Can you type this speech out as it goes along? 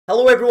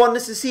Hello everyone,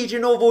 this is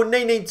CJ Novo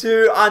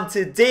 992 and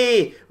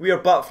today we are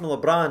back from the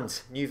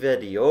brand new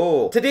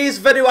video. Today's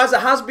video, as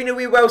it has been a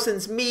wee while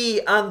since me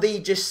and they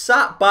just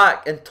sat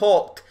back and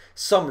talked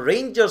some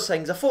Rangers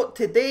things, I thought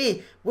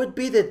today would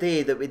be the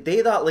day that we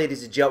do that,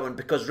 ladies and gentlemen,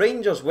 because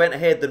Rangers went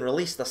ahead and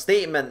released a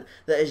statement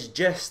that is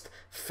just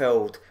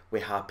filled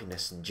with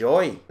happiness and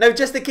joy. Now,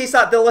 just in case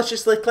that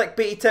deliciously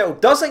clickbaity title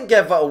doesn't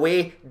give it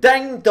away,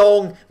 ding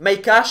dong,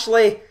 Mike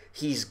Ashley,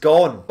 he's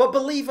gone. But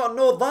believe it or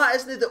not, that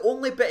isn't the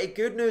only bit of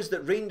good news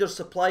that Rangers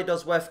supplied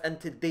us with in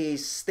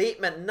today's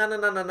statement.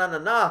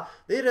 Nah.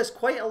 There is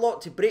quite a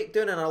lot to break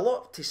down and a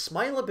lot to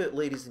smile about,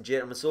 ladies and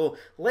gentlemen. So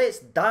let's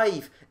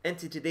dive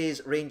into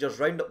today's Rangers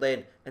Roundup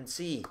then and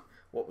see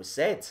what was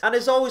said. And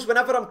as always,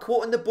 whenever I'm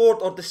quoting the board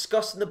or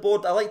discussing the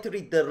board, I like to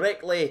read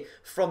directly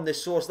from the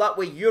source. That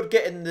way you're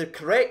getting the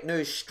correct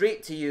news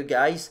straight to you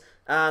guys,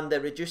 and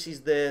it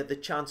reduces the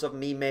chance of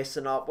me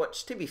messing up,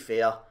 which, to be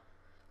fair,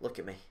 look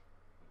at me,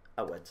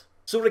 I would.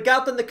 So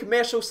regarding the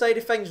commercial side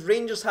of things,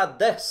 Rangers had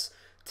this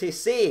to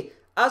say.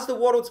 As the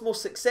world's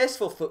most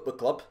successful football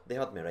club, they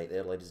had me right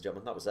there, ladies and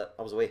gentlemen, that was it,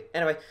 I was away.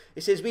 Anyway,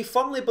 it says, we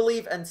firmly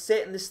believe in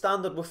setting the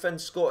standard within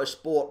Scottish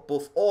sport,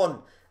 both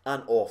on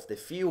and off the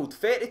field.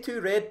 32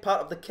 Red,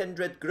 part of the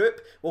Kindred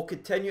Group, will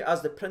continue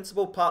as the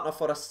principal partner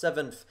for a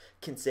 7th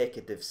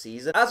consecutive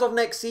season. As of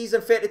next season,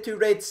 32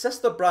 Red's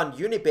sister brand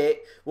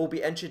Unibet will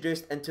be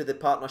introduced into the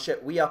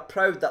partnership. We are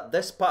proud that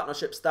this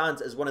partnership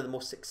stands as one of the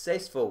most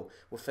successful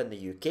within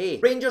the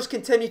UK. Rangers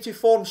continue to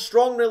form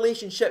strong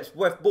relationships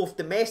with both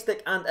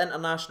domestic and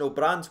international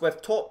brands,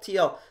 with top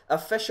tier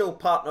official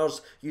partners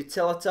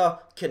Utilita,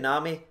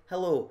 Konami,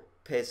 hello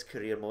Pez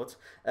career mode,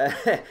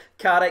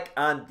 Carrick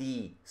and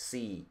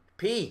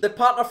DCP. The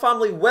partner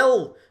family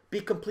will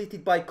be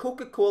completed by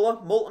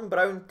Coca-Cola, Molten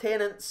Brown,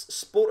 Tenants,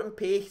 Sport and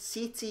Pay,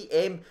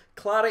 CTM,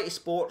 Clarity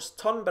Sports,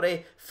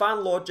 Turnberry,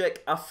 FanLogic,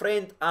 A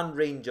Friend and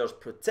Rangers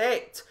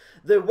Protect.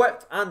 The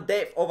width and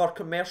depth of our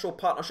commercial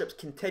partnerships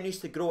continues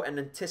to grow in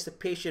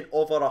anticipation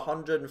of our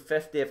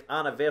 150th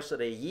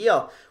anniversary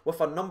year,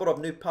 with a number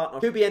of new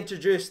partners to be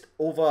introduced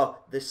over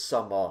the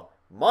summer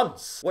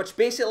months, which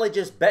basically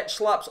just bitch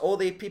slaps all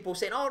the people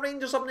saying, oh,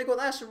 Rangers haven't got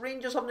this,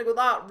 Rangers haven't got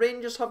that,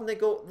 Rangers haven't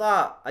got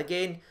that.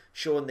 Again,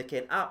 showing they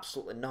can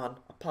absolutely none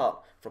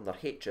apart from their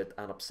hatred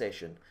and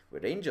obsession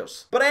with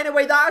Rangers. But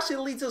anyway, that actually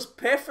leads us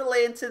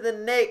perfectly into the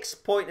next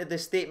point of the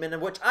statement,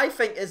 and which I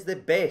think is the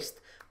best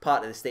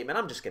part of the statement.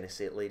 I'm just going to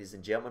say it, ladies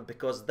and gentlemen,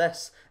 because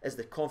this is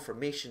the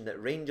confirmation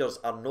that Rangers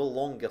are no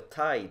longer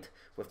tied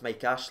with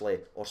Mike Ashley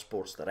or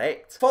Sports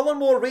Direct.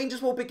 Furthermore,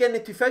 Rangers will begin the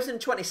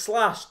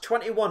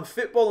 2020/21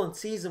 footballing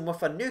season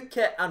with a new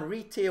kit and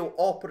retail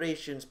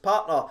operations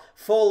partner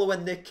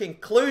following the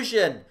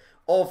conclusion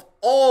of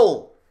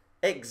all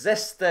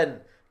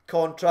existing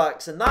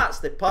contracts. And that's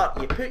the part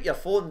you put your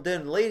phone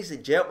down, ladies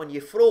and gentlemen,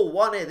 you throw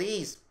one of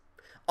these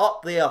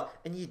up there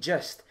and you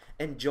just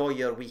enjoy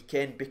your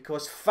weekend,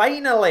 because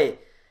finally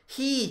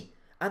he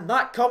and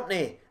that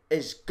company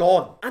is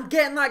gone. And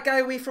getting that guy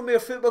away from your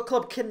football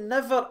club can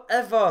never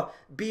ever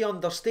be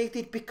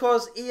understated,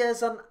 because he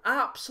is an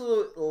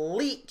absolute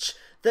leech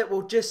that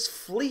will just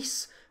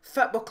fleece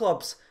football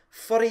clubs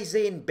for his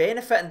own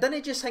benefit. And then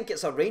he just think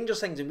it's a Rangers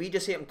thing and we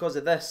just hate him because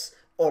of this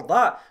or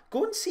that.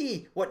 Go and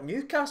see what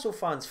Newcastle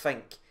fans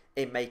think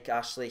in Mike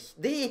Ashley.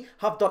 They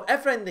have done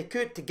everything they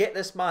could to get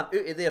this man out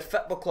of their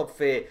football club,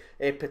 for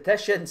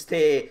petitions,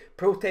 to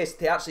protests,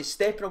 to actually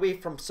stepping away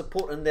from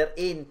supporting their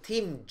own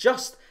team,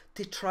 just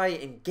to try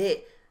and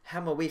get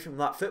him away from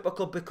that football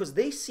club, because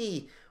they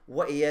see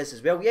what he is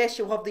as well. Yes,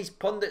 you'll have these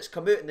pundits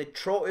come out and they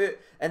trot out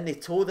and they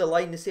toe the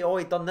line. They say, oh,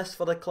 he done this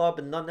for the club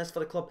and done this for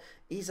the club.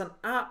 He's an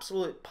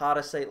absolute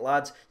parasite,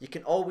 lads. You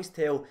can always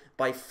tell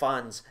by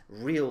fans'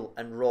 real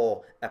and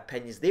raw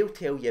opinions. They'll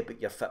tell you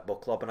about your football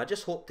club. And I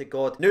just hope to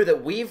God, now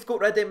that we've got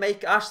rid of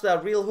Mike Ashley,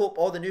 I really hope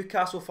all the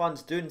Newcastle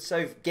fans down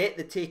south get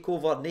the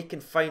takeover and they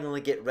can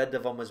finally get rid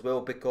of him as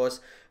well,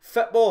 because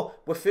football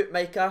without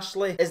Mike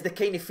Ashley is the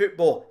kind of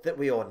football that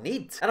we all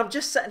need. And I'm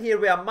just sitting here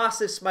with a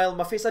massive smile on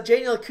my face. I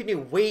genuinely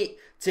couldn't wait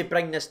to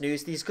bring this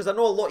news to you, because I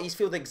know a lot of you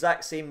feel the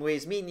exact same way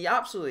as me, and you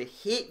absolutely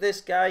hate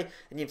this guy,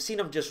 and you've seen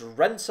him just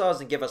rinse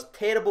us and give us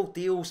terrible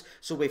deals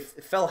so we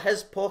fill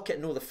his pocket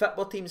and no the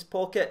football team's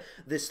pocket.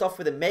 The stuff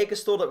with the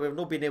megastore that we've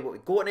not been able to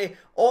go into,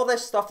 all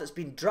this stuff that's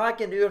been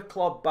dragging our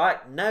club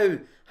back now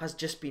has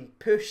just been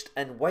pushed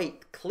and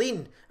wiped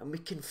clean, and we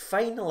can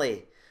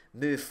finally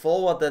move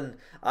forward. And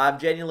I'm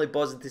genuinely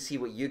buzzing to see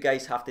what you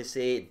guys have to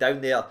say down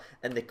there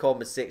in the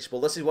comments section.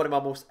 Well, this is one of my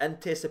most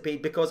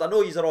anticipated, because I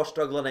know you're all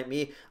struggling like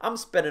me. I'm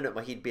spinning out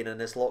my head being in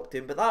this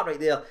lockdown, but that right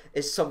there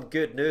is some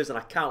good news, and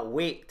I can't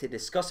wait to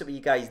discuss it with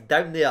you guys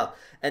down there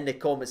in the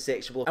comments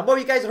section below. And while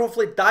you guys are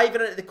hopefully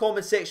diving into the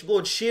comments section below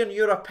and sharing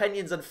your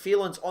opinions and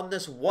feelings on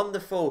this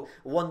wonderful,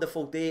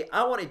 wonderful day,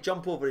 I want to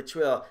jump over to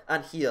Twitter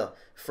and hear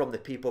from the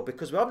people,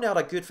 because we haven't had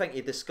a good thing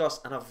to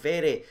discuss in a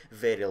very,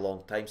 very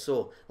long time.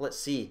 So let's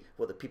see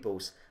what the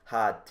people's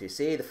had to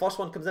say. The first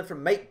one comes in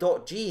from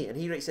Mike.g, and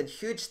he writes in,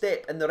 huge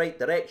step in the right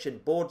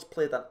direction. Boards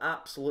played an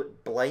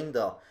absolute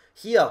blinder.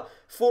 Here,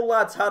 four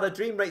lads had a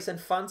dream, writes in,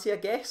 fancy a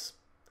guess?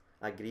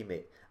 agree,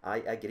 mate. I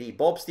agree.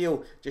 Bob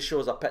Steele just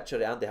shows a picture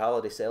of Andy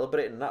Halliday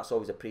celebrating, and that's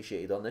always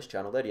appreciated on this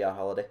channel. There you are,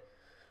 Halliday.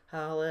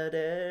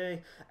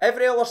 Halliday.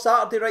 Every other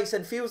Saturday writes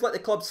in, feels like the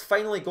club's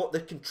finally got the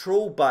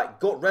control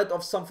back, got rid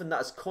of something that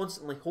is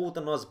constantly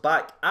holding us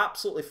back.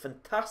 Absolutely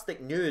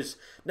fantastic news.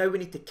 Now we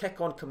need to kick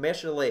on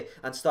commercially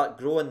and start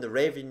growing the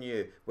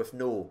revenue with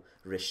no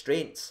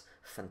restraints.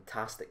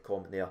 Fantastic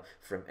comment there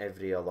from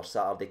every other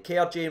Saturday.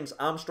 KR James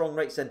Armstrong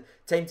writes in,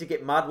 time to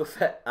get mad with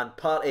it and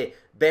party,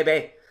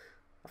 baby.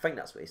 I think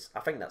that's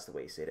the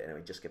way he said it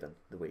anyway, just given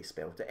the way he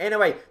spelled it.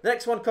 Anyway, the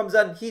next one comes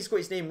in, he's got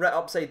his name written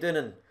upside down,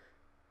 and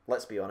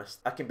let's be honest,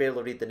 I can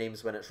barely read the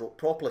names when it's wrote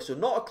properly, so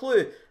not a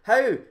clue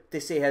how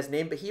to say his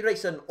name, but he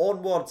writes in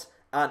onwards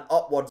and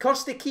upwards.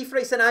 Kirsty Keefe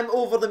writes in, I'm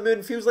over the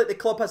moon, feels like the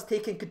club has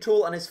taken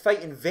control and is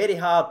fighting very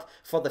hard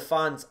for the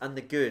fans and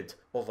the good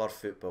of our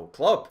football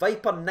club.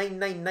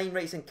 Viper999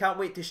 writes in, can't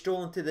wait to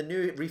stroll into the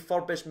new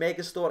refurbished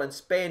megastore and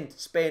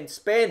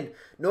spend,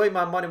 knowing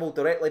my money will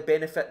directly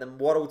benefit the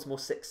world's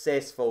most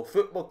successful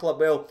football club.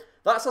 Well,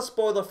 that's a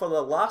spoiler for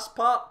the last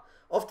part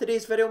of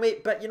today's video,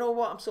 mate, but you know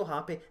what, I'm so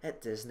happy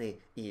it doesn't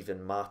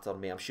even matter,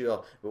 mate. I'm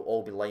sure we'll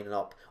all be lining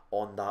up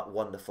on that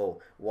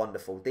wonderful,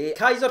 wonderful day.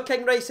 Kaiser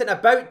King writes in,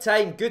 about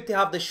time, good to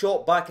have the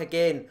shop back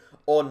again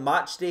on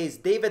match days.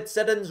 David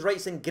Siddons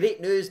writes in,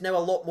 great news, now a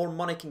lot more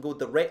money can go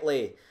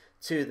directly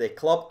to the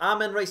club.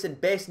 Amin writes in,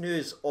 best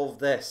news of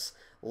this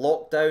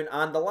lockdown.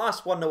 And the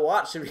last one that we'll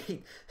actually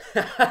read,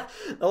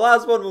 the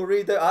last one we'll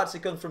read out actually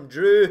comes from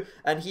Drew,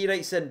 and he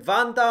writes in,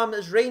 Van Damme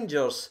is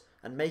Rangers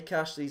and Mike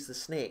Ashley's the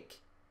Snake.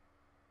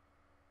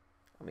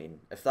 I mean,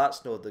 if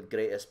that's not the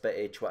greatest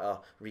bit of Twitter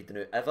reading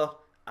out ever,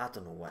 I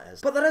don't know what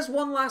is. But there is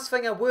one last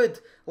thing I would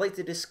like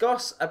to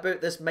discuss about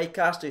this Mike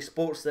Ashley,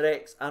 Sports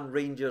Direct and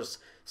Rangers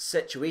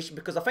situation,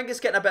 because I think it's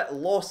getting a bit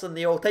lost in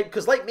the old time,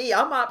 because like me,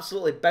 I'm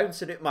absolutely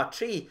bouncing out my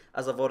tree,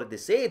 as I've already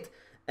said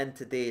in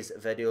today's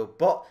video.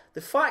 But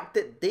the fact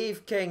that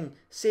Dave King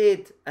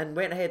said and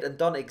went ahead and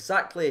done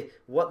exactly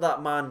what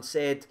that man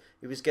said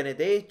he was going to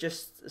do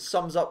just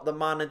sums up the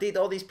man. Indeed,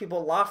 all these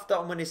people laughed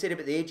at him when he said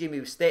about the AGM he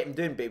was stepping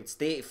down, but he would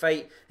stay to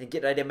fight and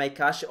get rid of Mike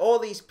Ashley. All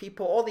these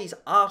people, all these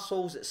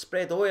arseholes that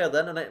spread all over the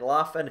internet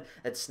laughing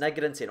and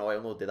sniggering, saying, oh,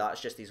 he'll not do that,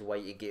 it's just his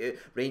way to get out.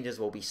 Rangers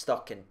will be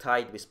stuck and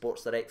tied with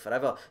Sports Direct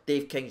forever.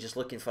 Dave King's just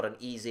looking for an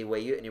easy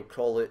way out and he'll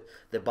crawl out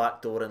the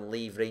back door and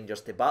leave Rangers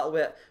to battle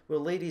with it.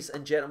 Well, ladies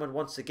and gentlemen,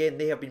 once again,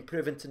 they have been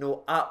proven to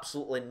know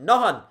absolutely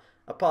nothing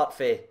apart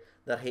from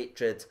their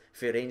hatred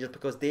for Rangers,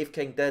 because Dave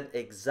King did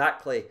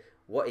exactly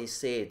what he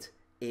said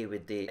he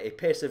would do. He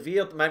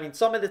persevered. I mean,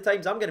 some of the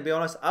times, I'm going to be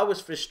honest, I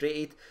was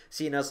frustrated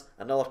seeing us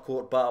another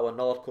court battle,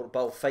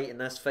 fighting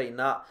this, fighting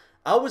that.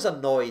 I was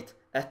annoyed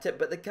at it,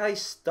 but the guy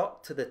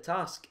stuck to the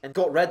task and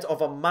got rid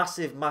of a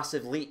massive,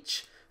 massive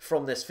leech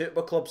from this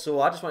football club.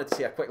 So I just wanted to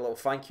say a quick little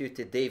thank you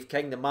to Dave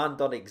King. The man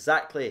done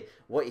exactly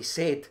what he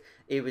said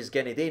he was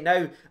going to do.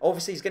 Now,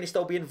 obviously, he's going to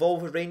still be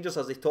involved with Rangers,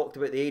 as they talked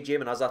about the AGM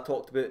and as I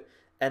talked about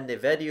in the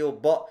video,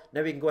 but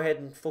now we can go ahead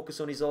and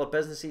focus on his other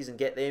businesses and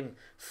get them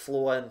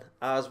flowing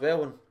as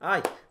well. And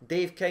aye,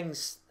 Dave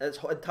King's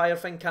entire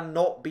thing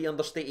cannot be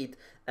understated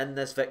in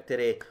this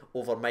victory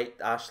over Mike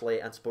Ashley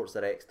and Sports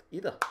Direct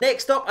either.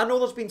 Next up, I know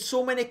there's been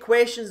so many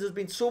questions, there's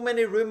been so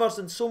many rumours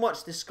and so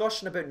much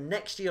discussion about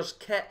next year's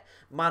kit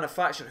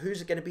manufacturer.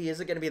 Who's it going to be? Is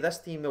it going to be this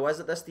team? Or is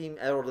it this team?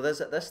 Or is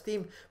it this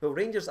team? Well,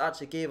 Rangers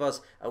actually gave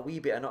us a wee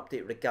bit of an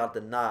update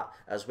regarding that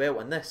as well,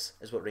 and this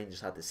is what Rangers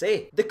had to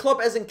say. The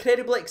club is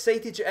incredibly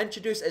excited to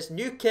introduce its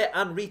new kit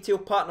and retail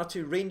partner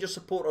to Rangers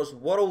supporters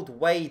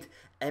worldwide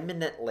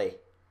imminently.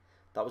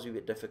 That was a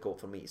bit difficult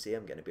for me to say,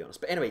 I'm going to be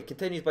honest. But anyway, he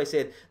continues by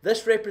saying,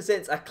 this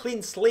represents a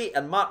clean slate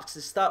and marks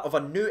the start of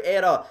a new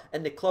era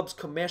in the club's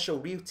commercial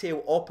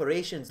retail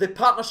operations. The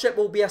partnership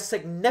will be a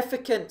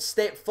significant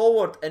step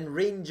forward in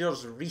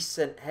Rangers'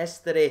 recent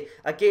history.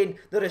 Again,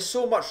 there is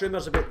so much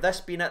rumours about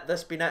this being it,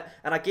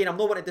 and again, I'm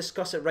not going to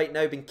discuss it right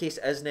now, but in case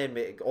it isn't, and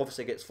it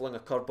obviously gets flung a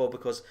curveball,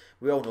 because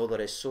we all know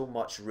there is so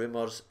much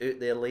rumours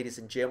out there, ladies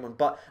and gentlemen.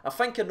 But I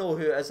think I know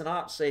who it is, and I'm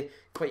actually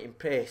quite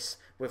impressed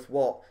with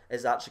what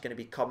is actually going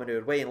to be coming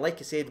our way. And like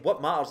I said,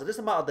 what matters, it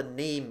doesn't matter the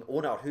name,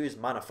 owner, or who's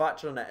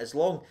manufacturing it, as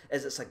long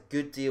as it's a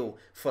good deal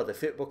for the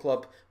football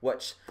club,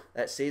 which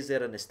it says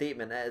there in the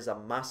statement, it is a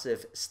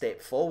massive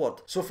step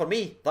forward. So for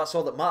me, that's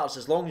all that matters.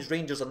 As long as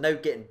Rangers are now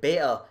getting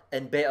better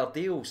and better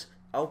deals,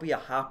 I'll be a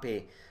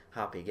happy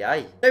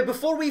guy. Now,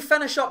 before we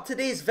finish up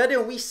today's video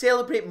and we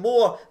celebrate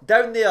more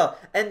down there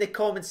in the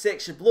comment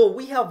section below,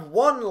 we have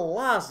one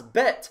last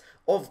bit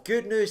of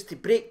good news to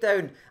break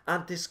down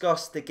and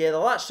discuss together.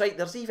 That's right,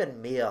 there's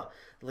even more,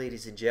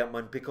 ladies and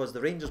gentlemen, because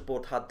the Rangers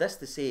board had this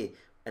to say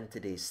in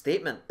today's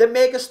statement. The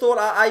megastore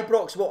at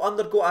Ibrox will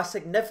undergo a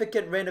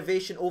significant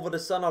renovation over the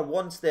summer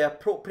once the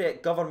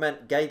appropriate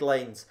government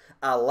guidelines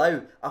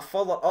allow. A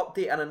further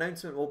update and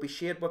announcement will be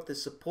shared with the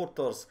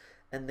supporters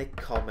in the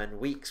coming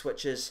weeks,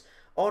 which is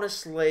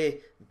honestly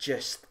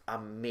just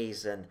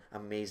amazing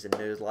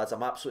news, lads.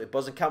 I'm absolutely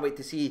buzzing. Can't wait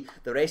to see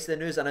the rest of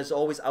the news, and as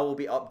always, I will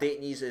be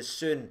updating you as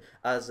soon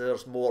as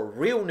there's more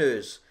real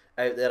news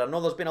out there. I know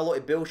there's been a lot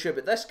of bullshit,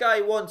 but this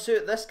guy wants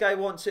it, this guy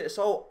wants it. It's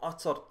all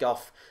utter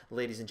guff,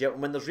 ladies and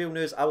gentlemen. When there's real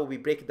news, I will be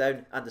breaking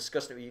down and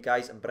discussing it with you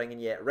guys and bringing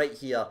you it right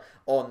here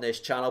on this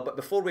channel. But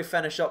before we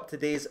finish up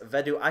today's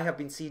video, I have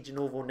been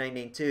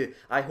CJanovo992.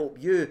 I hope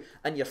you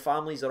and your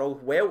families are all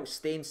well,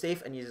 staying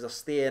safe, and you are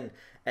staying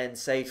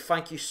inside.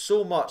 Thank you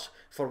so much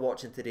for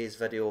watching today's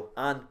video,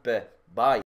 and bye.